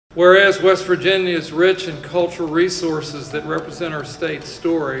Whereas West Virginia is rich in cultural resources that represent our state's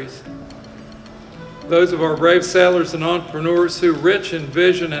stories, those of our brave settlers and entrepreneurs who, rich in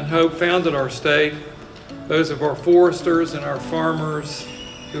vision and hope, founded our state, those of our foresters and our farmers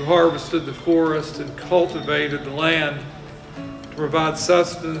who harvested the forest and cultivated the land to provide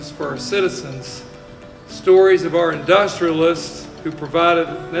sustenance for our citizens, stories of our industrialists who provided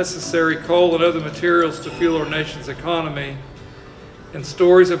necessary coal and other materials to fuel our nation's economy, and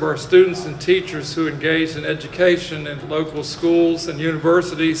stories of our students and teachers who engaged in education in local schools and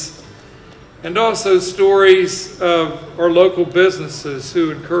universities, and also stories of our local businesses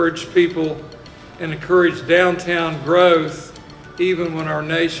who encouraged people and encouraged downtown growth even when our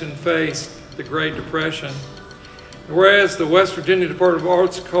nation faced the Great Depression. Whereas the West Virginia Department of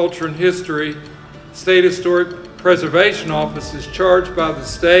Arts, Culture, and History State Historic Preservation Office is charged by the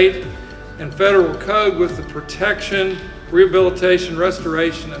state and federal code with the protection, rehabilitation,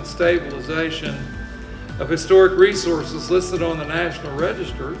 restoration, and stabilization of historic resources listed on the National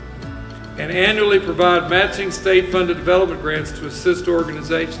Register, and annually provide matching state-funded development grants to assist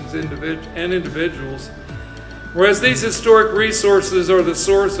organizations and individuals. Whereas these historic resources are the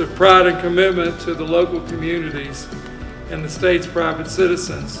source of pride and commitment to the local communities and the state's private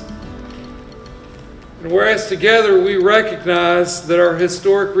citizens. And whereas together we recognize that our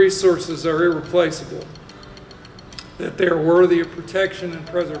historic resources are irreplaceable, that they are worthy of protection and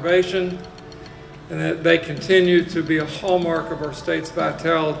preservation, and that they continue to be a hallmark of our state's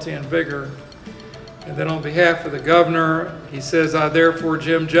vitality and vigor. And then on behalf of the governor, he says, I therefore,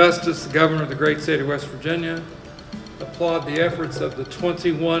 Jim Justice, the governor of the great state of West Virginia, applaud the efforts of the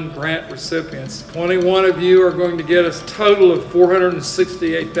 21 grant recipients. 21 of you are going to get a total of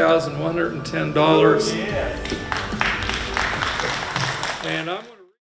 $468,110. Oh, yeah. And I'm